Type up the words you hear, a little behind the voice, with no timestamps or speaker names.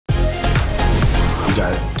You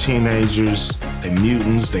got teenagers, they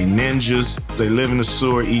mutants, they ninjas, they live in the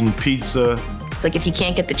sewer eating pizza. It's like if you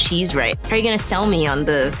can't get the cheese right, how are you gonna sell me on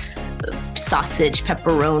the sausage,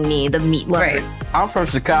 pepperoni, the meat lovers? Right. I'm from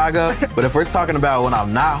Chicago, but if we're talking about when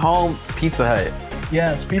I'm not home, Pizza Hut.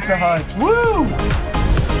 Yes, Pizza Hut. Woo!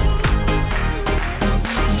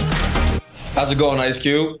 How's it going, Ice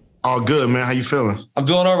Cube? All good, man. How you feeling? I'm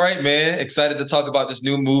doing all right, man. Excited to talk about this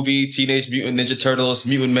new movie, Teenage Mutant Ninja Turtles,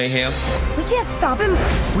 Mutant Mayhem. We can't stop him.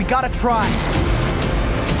 We gotta try.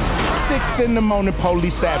 6 in the morning,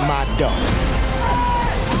 police at my door.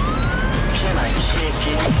 Can I kick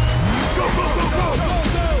it? Go, go, go,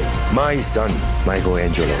 go! My son,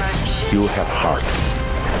 Michelangelo, you have heart.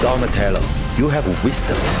 Donatello, you have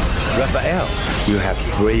wisdom. Raphael, you have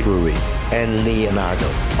bravery. And Leonardo,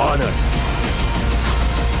 honor.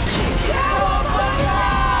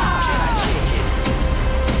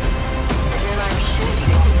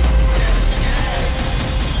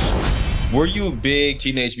 Were you big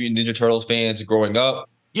Teenage Mutant Ninja Turtles fans growing up?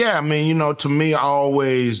 Yeah, I mean, you know, to me, I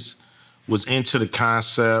always was into the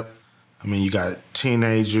concept. I mean, you got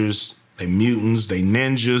teenagers, they mutants, they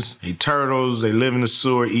ninjas, they turtles, they live in the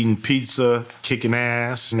sewer eating pizza, kicking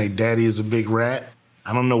ass, and their daddy is a big rat.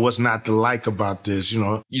 I don't know what's not to like about this, you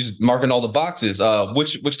know. He's marking all the boxes.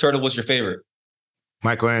 Which turtle was your favorite?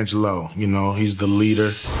 Michelangelo, you know, he's the leader.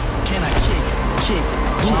 Can I kick?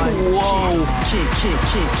 Whoa.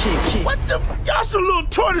 Kick. What the? Y'all some little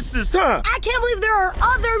tortoises, huh? I can't believe there are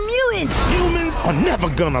other mutants. Humans are never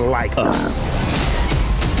gonna like us.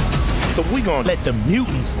 So we gonna let the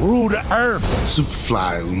mutants rule the earth.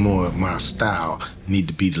 Superfly is more of my style. Need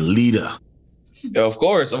to be the leader. Of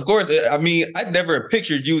course. I mean, I never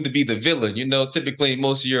pictured you to be the villain. You know, typically in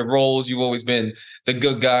most of your roles, you've always been the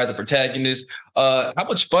good guy, the protagonist. How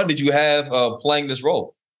much fun did you have playing this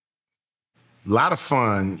role? A lot of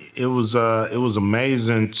fun. It was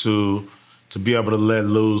amazing to be able to let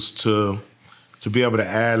loose, to be able to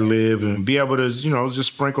ad-lib and be able to, you know,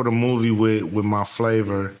 just sprinkle the movie with my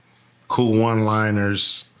flavor, cool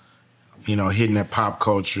one-liners, you know, hitting that pop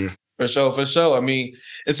culture. For sure. I mean,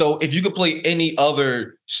 and so if you could play any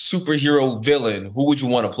other superhero villain, who would you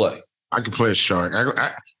want to play? I could play a shark.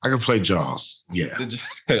 I could play Jaws. Yeah.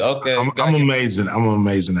 Okay. I'm amazing. I'm an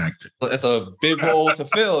amazing actor. That's a big role to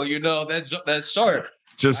fill. You know, that's sharp.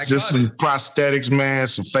 Just some prosthetics, man,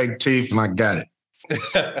 some fake teeth, and I got it.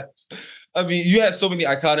 I mean, you have so many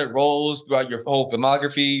iconic roles throughout your whole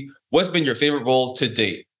filmography. What's been your favorite role to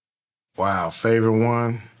date? Wow, favorite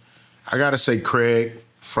one? I gotta say Craig.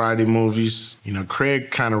 Friday movies. You know,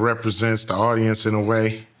 Craig kind of represents the audience in a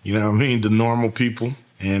way. You know what I mean? The normal people.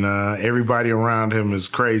 And everybody around him is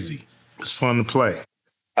crazy. It's fun to play.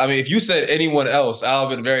 I mean, if you said anyone else, I'll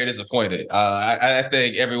have been very disappointed. I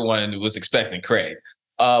think everyone was expecting Craig.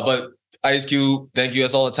 But Ice Cube, thank you.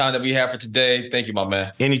 That's all the time that we have for today. Thank you, my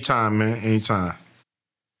man. Anytime, man. Anytime.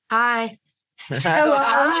 Hi. Hello.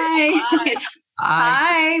 Hi.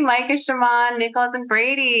 Hi, Micah, Shaman, Nicholas, and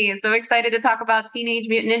Brady. So excited to talk about Teenage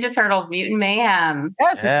Mutant Ninja Turtles, Mutant Mayhem.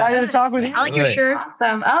 Yes, excited to talk with you. I like your shirt.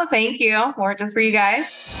 Awesome. Oh, thank you. Wore it just for you guys.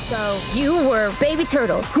 So you were baby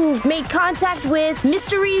turtles who made contact with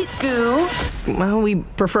mystery goo. Well, we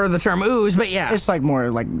prefer the term ooze, but yeah. It's like more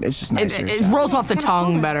like, it's just nicer. It rolls off the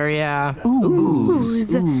tongue better, yeah.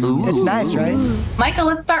 Ooze. It's nice, right? Michael,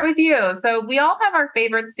 let's start with you. So we all have our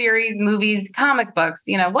favorite series, movies, comic books.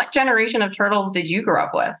 You know, what generation of turtles did you grow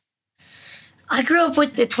up with? I grew up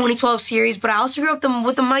with the 2012 series, but I also grew up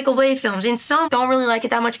with the Michael Bay films. And some don't really like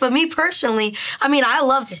it that much, but me personally, I mean, I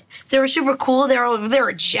loved it. They were super cool. They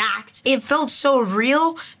were jacked. It felt so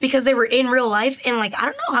real because they were in real life. And like, I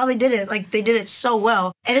don't know how they did it. Like, they did it so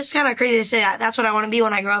well. And it's kind of crazy to say that's what I want to be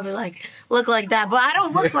when I grow up, is like, look like that. But I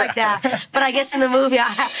don't look like that. But I guess in the movie, I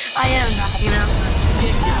am that, you know?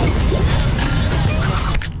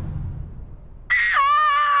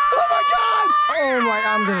 Oh my,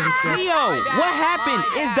 I'm gonna be sick. Leo, what happened?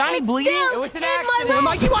 Is Donnie bleeding? It was an accident.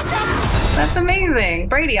 Mikey, watch out! That's amazing.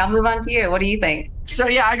 Brady, I'll move on to you. What do you think? So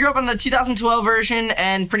yeah, I grew up on the 2012 version,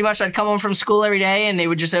 and pretty much I'd come home from school every day, and they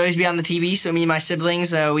would just always be on the TV. So me and my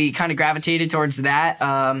siblings, we kind of gravitated towards that,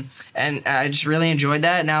 and I just really enjoyed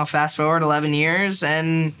that. Now fast forward 11 years,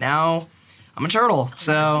 and now I'm a turtle.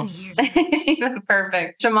 So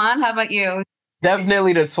perfect. Shaman, how about you?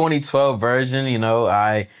 Definitely the 2012 version. You know,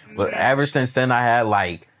 ever since then I had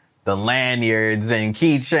like the lanyards and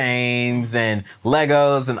keychains and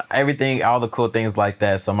Legos and everything, all the cool things like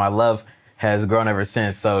that. So my love has grown ever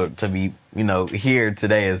since. So to be, you know, here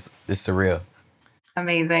today is surreal.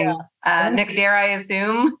 Amazing. Nick, dare I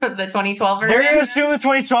assume the 2012 version? Dare you assume the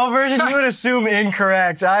 2012 version? You would assume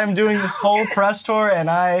incorrect. I'm doing this whole press tour, and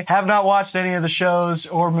I have not watched any of the shows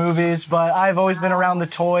or movies, but I've always been around the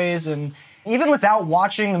toys, and even without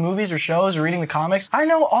watching the movies or shows or reading the comics, I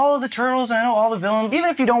know all of the turtles and I know all the villains. Even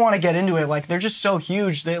if you don't want to get into it, like, they're just so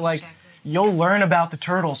huge that, like, you'll learn about the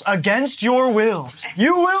turtles against your will.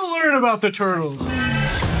 You will learn about the turtles.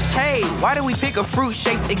 Hey, why did we pick a fruit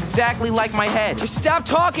shaped exactly like my head? Stop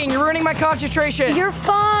talking. You're ruining my concentration. You're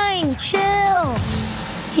fine. Chill.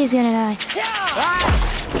 He's gonna die.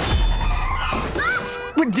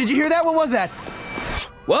 Wait, did you hear that? What was that?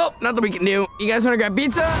 Well, nothing we can do. You guys want to grab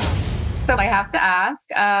pizza? So I have to ask,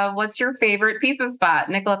 what's your favorite pizza spot?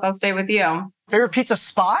 Nicholas, I'll stay with you. Favorite pizza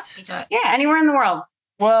spot? Yeah, anywhere in the world.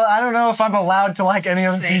 Well, I don't know if I'm allowed to like any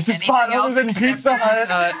other pizza spot other than Pizza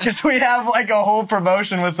Hut, because we have like a whole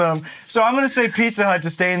promotion with them. So I'm going to say Pizza Hut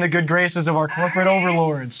to stay in the good graces of our corporate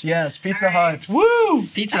overlords. Yes, Pizza Hut. Woo!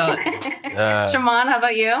 Pizza Hut. Shimon, how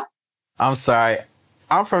about you? I'm sorry.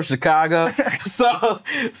 I'm from Chicago. so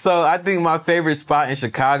I think my favorite spot in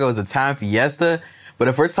Chicago is Italian Fiesta. But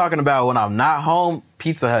if we're talking about when I'm not home,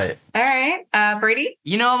 Pizza Hut. All right. Brady?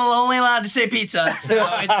 You know I'm only allowed to say Pizza Hut,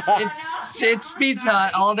 so it's Pizza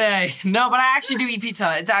Hut all day. No, but I actually do eat Pizza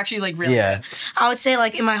Hut. It's actually like really good. I would say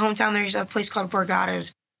like in my hometown there's a place called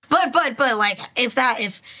Borgata's. But like if that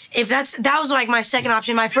was like my second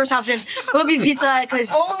option, my first option would be Pizza Hut because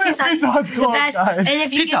Pizza Hut's the best. Guys. And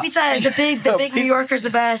if you get Pizza Hut, the big New Yorker's the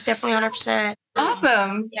best, definitely 100%.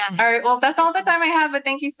 Awesome. Yeah. All right. Well, that's all the time I have, but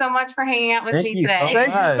thank you so much for hanging out with me today. Thank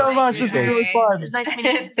you so much. This was really fun. It was nice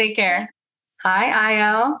meeting you. Take care. Hi,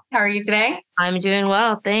 Io. How are you today? I'm doing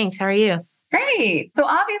well. Thanks. How are you? Great. So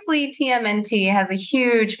obviously TMNT has a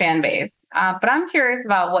huge fan base, but I'm curious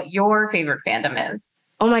about what your favorite fandom is.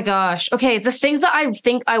 Oh my gosh. Okay. The things that I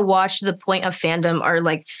think I watch to the point of fandom are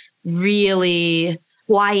like really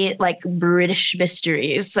quiet, like British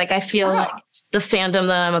mysteries. Like I feel like the fandom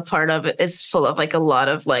that I'm a part of is full of like a lot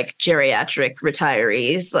of like geriatric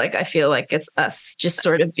retirees. Like I feel like it's us just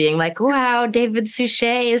sort of being like, wow, David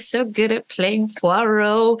Suchet is so good at playing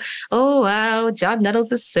Poirot. Oh wow, John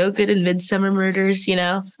Nettles is so good in Midsummer Murders, you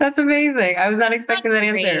know? That's amazing. I was not expecting that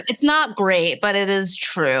answer. It's not great, but it is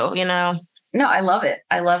true, you know? No, I love it.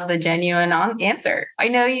 I love the genuine answer. I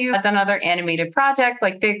know you've done other animated projects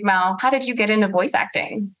like Big Mouth. How did you get into voice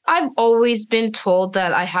acting? I've always been told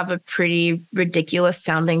that I have a pretty ridiculous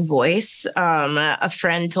sounding voice. A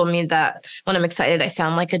friend told me that when I'm excited, I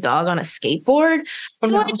sound like a dog on a skateboard.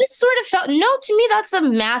 So I just sort of felt, no, to me, that's a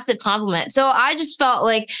massive compliment. So I just felt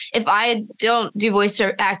like if I don't do voice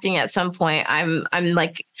acting at some point, I'm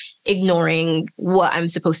like ignoring what I'm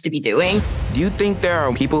supposed to be doing. Do you think there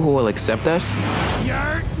are people who will accept us?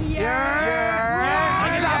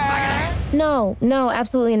 No,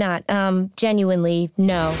 absolutely not. Genuinely,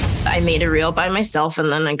 no. I made a reel by myself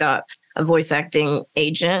and then I got a voice acting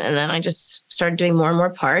agent and then I just started doing more and more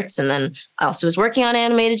parts. And then I also was working on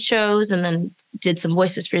animated shows and then did some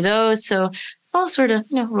voices for those. So all sort of,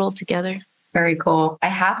 rolled together. Very cool. I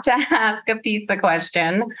have to ask a pizza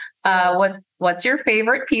question. What's your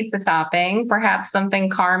favorite pizza topping? Perhaps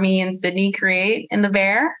something Carmi and Sydney create in the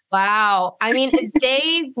Bear? Wow. I mean, if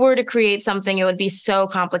they were to create something, it would be so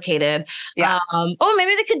complicated. Yeah.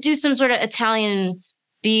 Maybe they could do some sort of Italian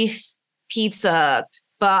beef pizza,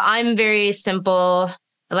 but I'm very simple.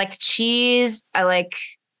 I like cheese.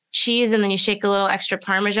 And then you shake a little extra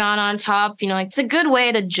Parmesan on top. It's a good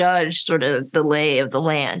way to judge sort of the lay of the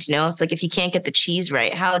land. It's like if you can't get the cheese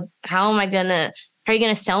right, how are you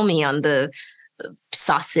gonna sell me on the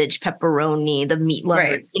sausage, pepperoni, the meat lovers?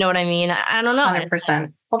 Right. You know what I mean? I don't know.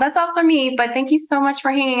 100%. Well, that's all for me, but thank you so much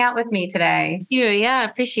for hanging out with me today. Yeah,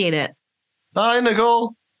 appreciate it. Hi,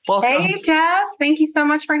 Nicole. Welcome. Hey, Jeff. Thank you so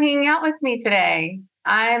much for hanging out with me today.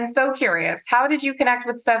 I'm so curious. How did you connect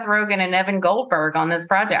with Seth Rogen and Evan Goldberg on this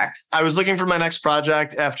project? I was looking for my next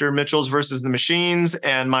project after Mitchell's versus the Machines,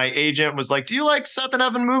 and my agent was like, do you like Seth and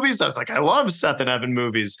Evan movies? I was like, I love Seth and Evan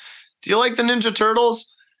movies. Do you like the Ninja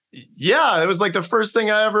Turtles? Yeah, it was like the first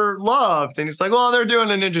thing I ever loved. And he's like, well, they're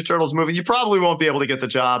doing a Ninja Turtles movie. You probably won't be able to get the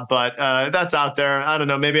job, but that's out there. I don't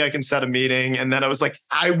know. Maybe I can set a meeting. And then I was like,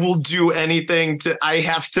 I will do anything I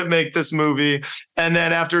have to make this movie. And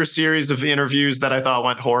then after a series of interviews that I thought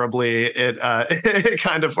went horribly, it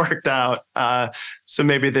kind of worked out. So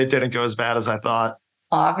maybe they didn't go as bad as I thought.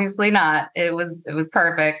 Obviously not. It was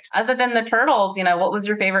perfect. Other than the Turtles, what was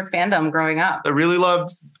your favorite fandom growing up? I really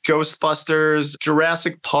loved Ghostbusters.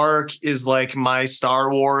 Jurassic Park is like my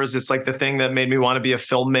Star Wars. It's like the thing that made me want to be a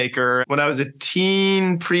filmmaker. When I was a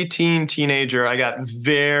preteen teenager, I got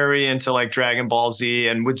very into like Dragon Ball Z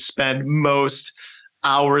and would spend most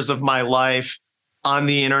hours of my life on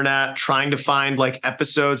the internet trying to find like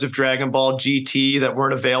episodes of Dragon Ball GT that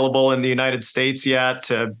weren't available in the United States yet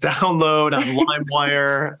to download on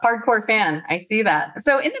LimeWire. Hardcore fan. I see that.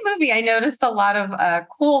 So in the movie, I noticed a lot of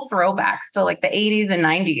cool throwbacks to like the 80s and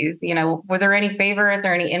 90s. You know, were there any favorites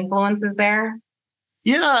or any influences there?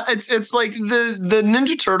 Yeah, it's like the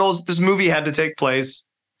Ninja Turtles. This movie had to take place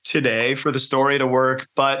today for the story to work,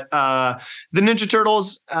 but the Ninja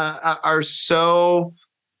Turtles are so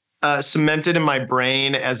cemented in my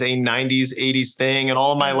brain as a 90s 80s thing, and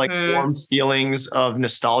all of my like warm feelings of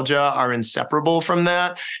nostalgia are inseparable from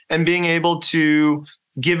that, and being able to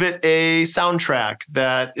give it a soundtrack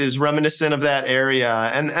that is reminiscent of that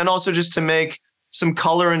area, and also just to make some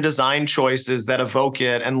color and design choices that evoke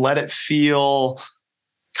it and let it feel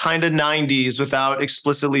kind of 90s without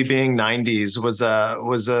explicitly being 90s was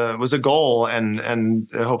a goal, and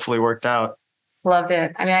hopefully worked out. Loved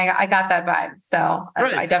it. I mean, I got that vibe. So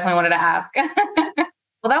I definitely wanted to ask. Well,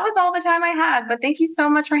 that was all the time I had, but thank you so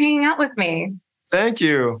much for hanging out with me. Thank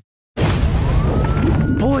you.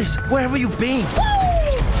 Boys, where have you been?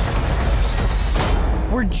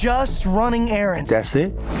 We're just running errands. That's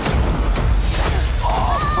it?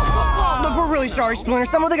 Look, we're really sorry, Splinter.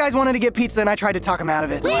 Some of the guys wanted to get pizza, and I tried to talk them out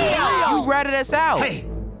of it. You ratted us out. Hey,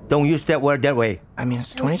 don't use that word that way. I mean,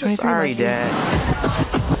 it's 2023. Sorry, Dad.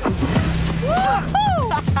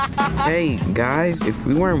 Hey, guys, if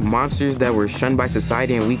we weren't monsters that were shunned by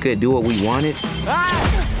society and we could do what we wanted,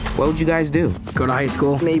 what would you guys do? Go to high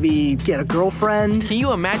school. Maybe get a girlfriend. Can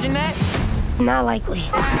you imagine that? Not likely.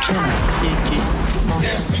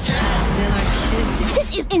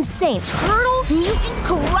 This is insane. Turtle, mutant,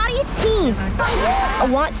 karate teens. I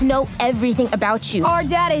want to know everything about you. Our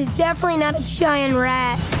dad is definitely not a giant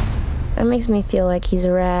rat. That makes me feel like he's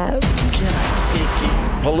a rat.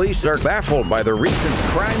 Police are baffled by the recent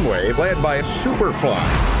crime wave led by a superfly.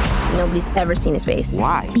 Nobody's ever seen his face.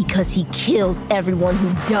 Why? Because he kills everyone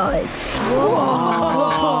who does.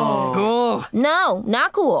 Whoa. Cool. No,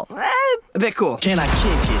 not cool. A bit cool. Can I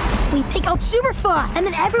kick it? We take out Superfly, and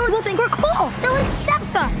then everyone will think we're cool. They'll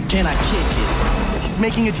accept us. Can I kick it? He's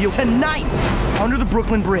making a deal tonight under the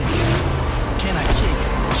Brooklyn Bridge. Can I kick?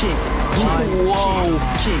 Whoa.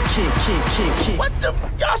 Kick. What the?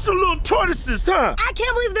 Y'all some little tortoises, huh? I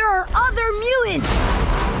can't believe there are other mutants.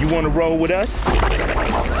 You want to roll with us?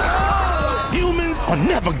 Humans are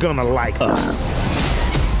never gonna like us.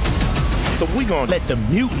 So we gonna let the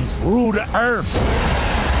mutants rule the earth.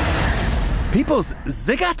 Peoples,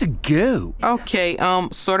 they got to go. Okay,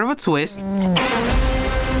 sort of a twist. We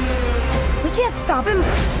can't stop him.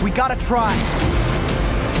 We gotta try.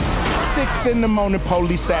 6 in the morning,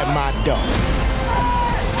 police at my door.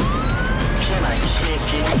 Can I kick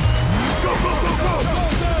it? Go.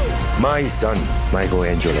 My son,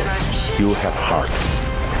 Michelangelo, you have heart.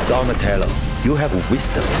 Donatello, you have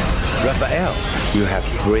wisdom. Raphael, you have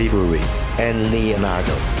bravery. And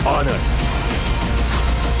Leonardo, honor.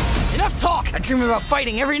 Enough talk! I dream about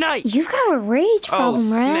fighting every night. You've got a rage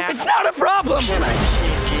problem, right? It's not a problem. Can I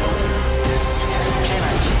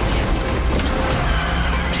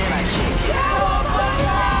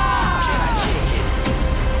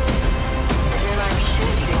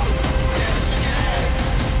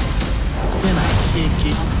kick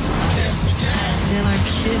it?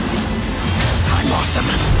 I'm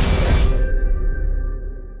awesome.